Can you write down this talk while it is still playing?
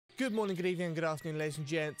Good morning, good evening, and good afternoon, ladies and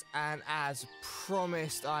gents, and as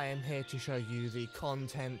promised, I am here to show you the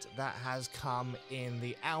content that has come in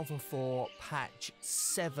the Alpha 4 Patch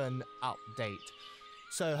 7 update.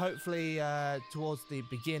 So hopefully towards the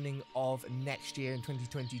beginning of next year in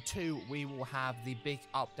 2022, we will have the big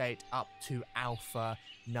update up to Alpha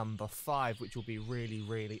number 5, which will be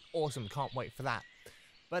really awesome. Can't wait for that.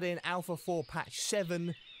 But in Alpha 4 Patch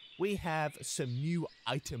 7, we have some new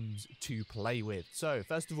items to play with. So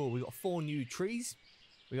first of all, we got 4 new trees.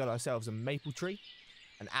 We got ourselves a maple tree,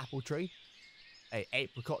 an apple tree, a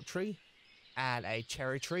apricot tree, and a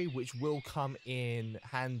cherry tree, which will come in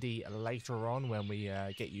handy later on when we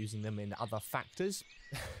get using them in other factors.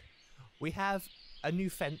 We have a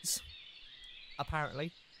new fence,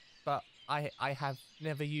 apparently, but I have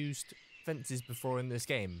never used fences before in this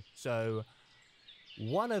game. So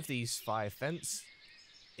one of these 5 fences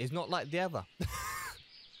is not like the other,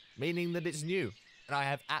 meaning that it's new, and I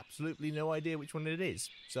have absolutely no idea which one it is.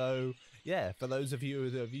 So yeah, for those of you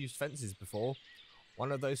that have used fences before,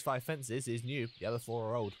 one of those 5 fences is new, the other 4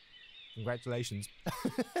 are old. Congratulations.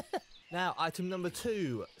 Now, item number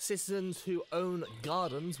 2, citizens who own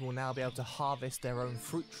gardens will now be able to harvest their own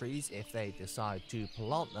fruit trees if they decide to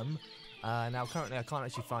plant them. Now currently I can't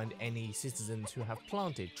actually find any citizens who have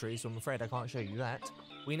planted trees, so I'm afraid I can't show you that.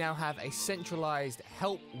 We now have a centralized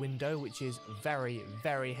help window, which is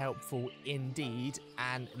very helpful indeed,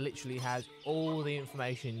 and literally has all the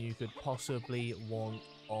information you could possibly want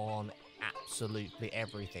on absolutely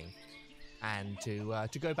everything. And to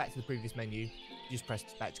go back to the previous menu, just press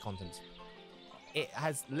back to contents. It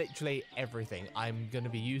has literally everything. I'm going to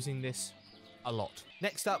be using this a lot.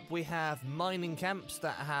 Next up, we have mining camps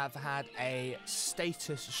that have had a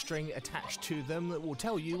status string attached to them that will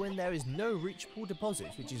tell you when there is no reachable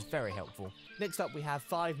deposits, which is very helpful. Next up, we have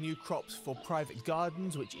 5 new crops for private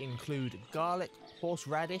gardens, which include garlic,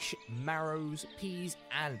 horseradish, marrows, peas,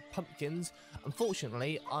 and pumpkins.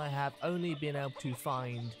 Unfortunately, I have only been able to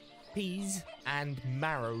find peas and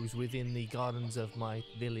marrows within the gardens of my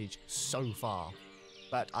village so far.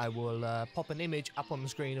 But I will pop an image up on the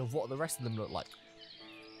screen of what the rest of them look like.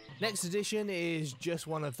 Next edition is just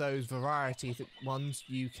one of those variety ones.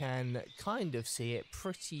 You can kind of see it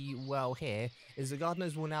pretty well here, is the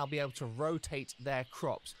gardeners will now be able to rotate their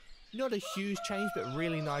crops. Not a huge change, but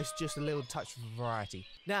really nice, just a little touch of variety.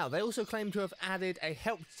 Now, they also claim to have added a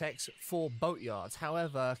help text for boatyards.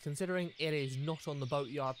 However, considering it is not on the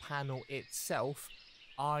boatyard panel itself,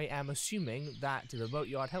 I am assuming that the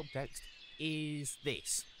boatyard help text is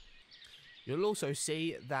this. You'll also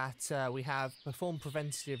see that we have performed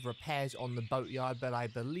preventative repairs on the boatyard, but I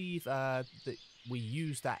believe that we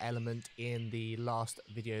used that element in the last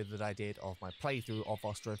video that I did of my playthrough of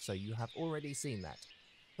Ostriv, so you have already seen that.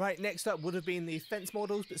 Right, next up would have been the fence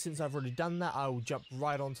models, but since I've already done that, I will jump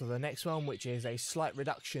right on to the next one, which is a slight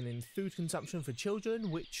reduction in food consumption for children,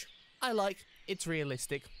 which I like. It's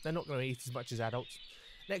realistic. They're not going to eat as much as adults.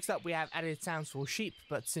 Next up, we have added sounds for sheep,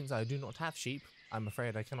 but since I do not have sheep, I'm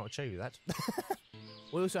afraid I cannot show you that.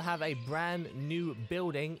 We also have a brand new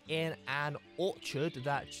building in an orchard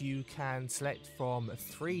that you can select from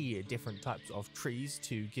 3 different types of trees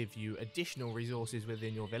to give you additional resources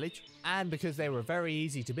within your village. And because they were very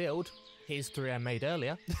easy to build, here's 3 I made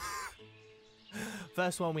earlier.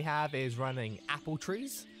 First one we have is running apple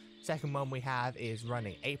trees. Second one we have is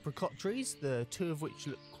running apricot trees, the 2 of which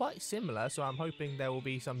look quite similar, so I'm hoping there will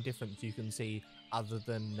be some difference you can see other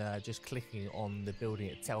than just clicking on the building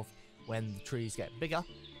itself when the trees get bigger.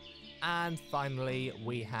 And finally,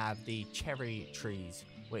 we have the cherry trees,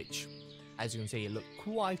 which, as you can see, look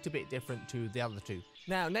quite a bit different to the other 2.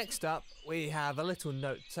 Now, next up, we have a little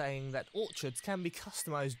note saying that orchards can be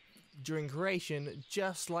customized during creation,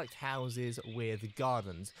 just like houses with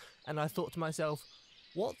gardens. And I thought to myself,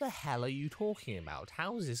 what the hell are you talking about?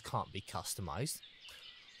 Houses can't be customized.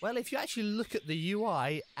 Well, if you actually look at the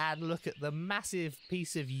UI and look at the massive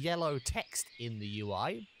piece of yellow text in the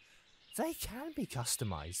UI, they can be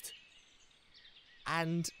customized.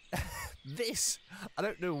 And this, I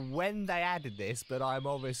don't know when they added this, but I'm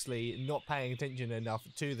obviously not paying attention enough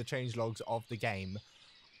to the changelogs of the game.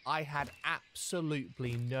 I had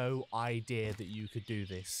absolutely no idea that you could do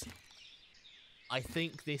this. I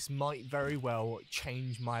think this might very well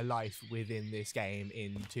change my life within this game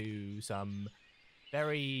into some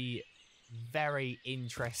very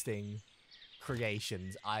interesting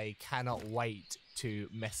creations. I cannot wait to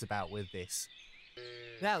mess about with this.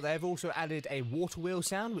 Now, they've also added a water wheel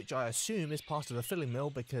sound, which I assume is part of the filling mill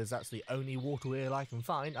because that's the only water wheel I can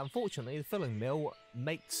find. Unfortunately, the filling mill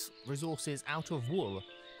makes resources out of wool,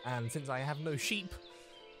 and since I have no sheep,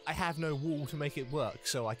 I have no wool to make it work,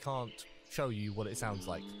 so I can't show you what it sounds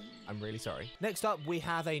like. I'm really sorry. Next up, we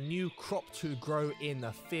have a new crop to grow in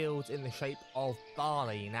the fields in the shape of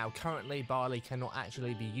barley. Now, currently, barley cannot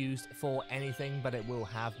actually be used for anything, but it will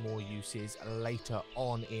have more uses later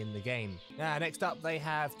on in the game. Now, next up, they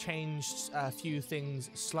have changed a few things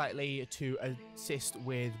slightly to assist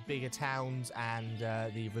with bigger towns and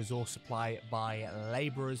the resource supply by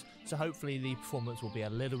laborers, so hopefully the performance will be a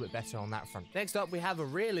little bit better on that front. Next up, we have a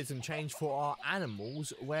realism change for our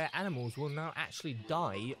animals, where animals will now actually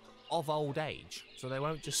die of old age, so they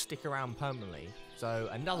won't just stick around permanently. So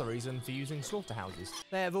another reason for using slaughterhouses.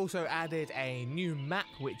 They have also added a new map,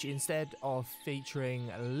 which instead of featuring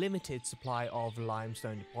a limited supply of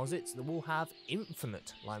limestone deposits, that will have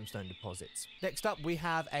infinite limestone deposits. Next up, we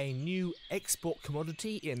have a new export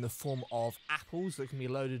commodity in the form of apples that can be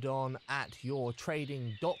loaded on at your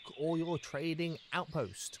trading dock or your trading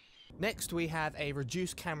outpost. Next, we have a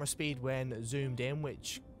reduced camera speed when zoomed in,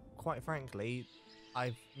 which, quite frankly,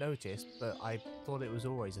 I've noticed, but I thought it was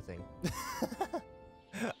always a thing.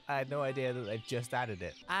 I had no idea that they've just added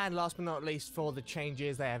it. And last but not least, for the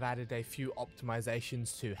changes, they have added a few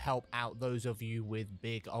optimizations to help out those of you with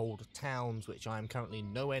big old towns, which I am currently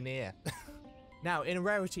nowhere near. Now, in a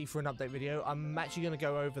rarity for an update video, I'm actually going to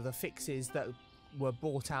go over the fixes that were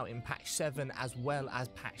brought out in patch 7 as well as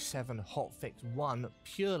patch 7 hotfix 1,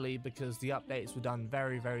 purely because the updates were done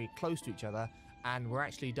very, very close to each other and were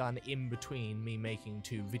actually done in between me making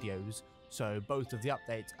 2 videos, so both of the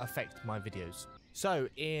updates affect my videos. So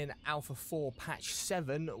in Alpha 4 patch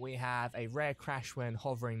 7, we have a rare crash when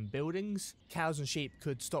hovering buildings. Cows and sheep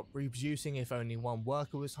could stop reproducing if only one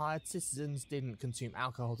worker was hired. Citizens didn't consume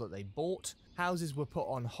alcohol that they bought. Houses were put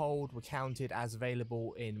on hold, were counted as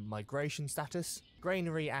available in migration status.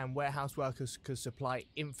 Granary and warehouse workers could supply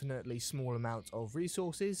infinitely small amounts of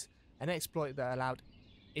resources. An exploit that allowed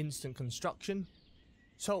instant construction.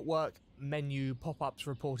 Salt work menu pop-ups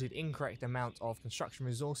reported incorrect amounts of construction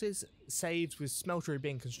resources. Saves with smeltery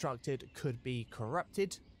being constructed could be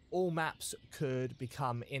corrupted. All maps could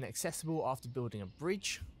become inaccessible after building a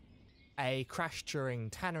bridge. A crash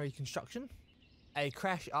during tannery construction. A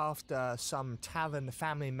crash after some tavern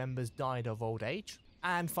family members died of old age.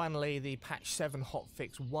 And finally, the patch 7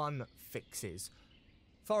 hotfix 1 fixes.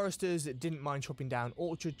 Foresters didn't mind chopping down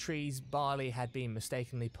orchard trees. Barley had been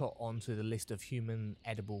mistakenly put onto the list of human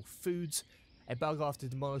edible foods. A bug after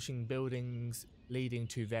demolishing buildings leading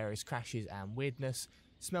to various crashes and weirdness.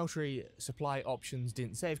 Smeltery supply options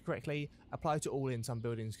didn't save correctly. Apply to all in some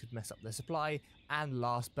buildings could mess up their supply. And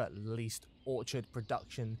last but least, orchard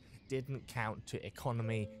production didn't count to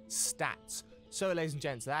economy stats. So ladies and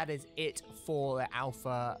gents, that is it for the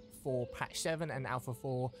Alpha 4 patch 7 and Alpha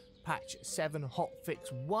 4 patch 7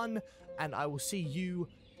 hotfix 1, and I will see you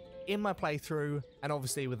in my playthrough and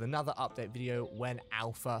obviously with another update video when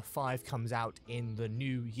Alpha 5 comes out in the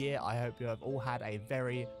new year. I hope you have all had a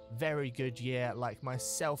very, very good year like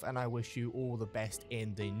myself, and I wish you all the best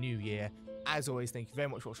in the new year. As always, thank you very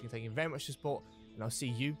much for watching, thank you very much for support, and I'll see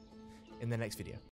you in the next video.